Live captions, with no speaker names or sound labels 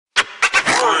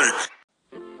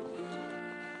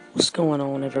What's going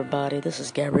on, everybody? This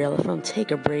is Gabriella from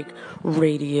Take a Break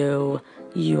Radio.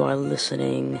 You are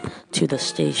listening to the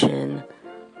station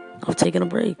of taking a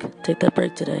break. Take that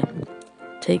break today.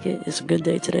 Take it. It's a good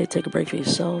day today. Take a break for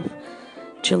yourself.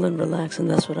 Chilling, relaxing.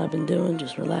 That's what I've been doing.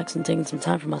 Just relaxing, taking some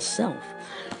time for myself.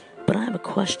 But I have a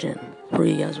question for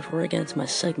you guys before I get into my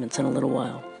segments in a little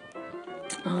while.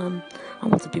 I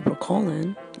want the people to call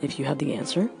in if you have the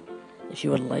answer, if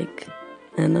you would like,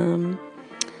 and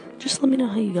just let me know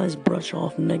how you guys brush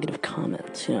off negative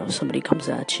comments. You know, if somebody comes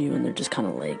at you and they're just kind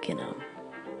of like,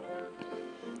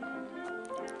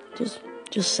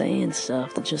 just saying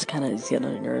stuff that just kind of is getting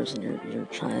on your nerves, and you're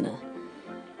trying to,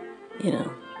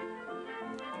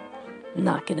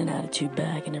 not get an attitude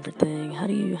back and everything. How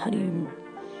do you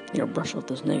brush off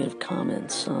those negative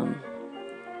comments?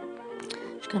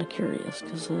 Just kind of curious,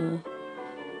 because we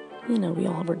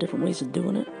all have our different ways of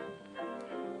doing it.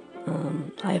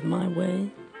 I have my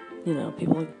way.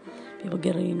 People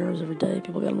get on your nerves every day.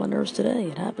 People get on my nerves today.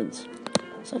 It happens.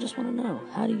 So I just want to know,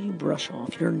 how do you brush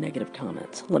off your negative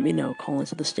comments? Let me know. Call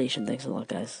into the station. Thanks a lot,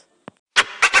 guys.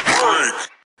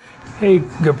 Hey,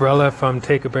 Gabriella from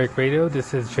Take a Break Radio.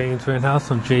 This is James Rittenhouse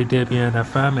from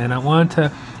JWNFM, and I wanted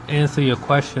to answer your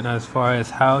question as far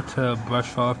as how to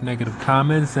brush off negative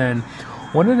comments. And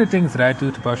one of the things that I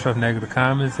do to brush off negative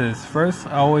comments is, first,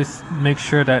 I always make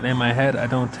sure that in my head I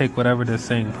don't take whatever they're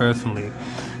saying personally.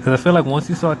 Because I feel like once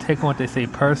you start taking what they say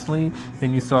personally,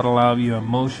 then you start allowing your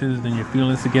emotions and your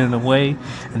feelings to get in the way,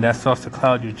 and that starts to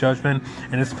cloud your judgment.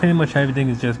 And it's pretty much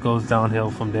everything just goes downhill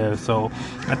from there. So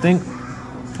I think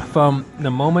from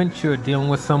the moment you're dealing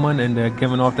with someone and they're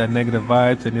giving off that negative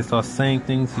vibes and they start saying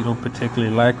things you don't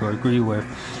particularly like or agree with,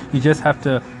 you just have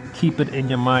to keep it in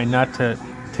your mind not to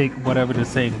take whatever they're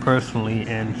saying personally,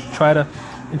 and try to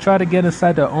get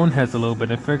inside their own heads a little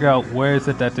bit and figure out where is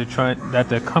it that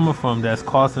they're coming from that's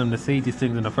causing them to say these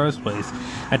things in the first place.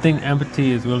 I think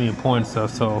empathy is really important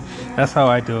stuff, so that's how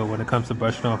I do it when it comes to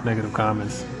brushing off negative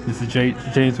comments. This is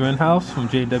James Rittenhouse from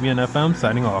JWNFM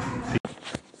signing off.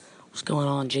 What's going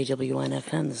on,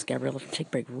 JWNFM? This is Gabriella from Take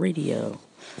Break Radio.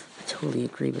 I totally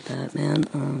agree with that,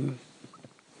 man.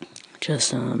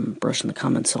 Just brushing the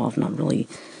comments off, not really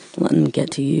letting them get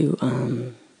to you,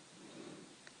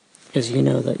 because they're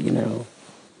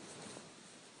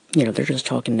just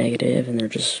talking negative and they're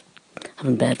just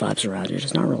having bad vibes around you.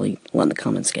 Just not really letting the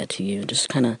comments get to you, just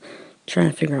kind of trying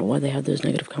to figure out why they have those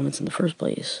negative comments in the first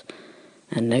place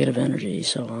and negative energy.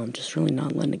 So just really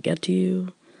not letting it get to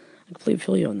you. I completely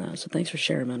feel you on that. So thanks for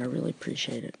sharing, man. I really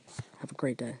appreciate it. Have a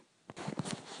great day.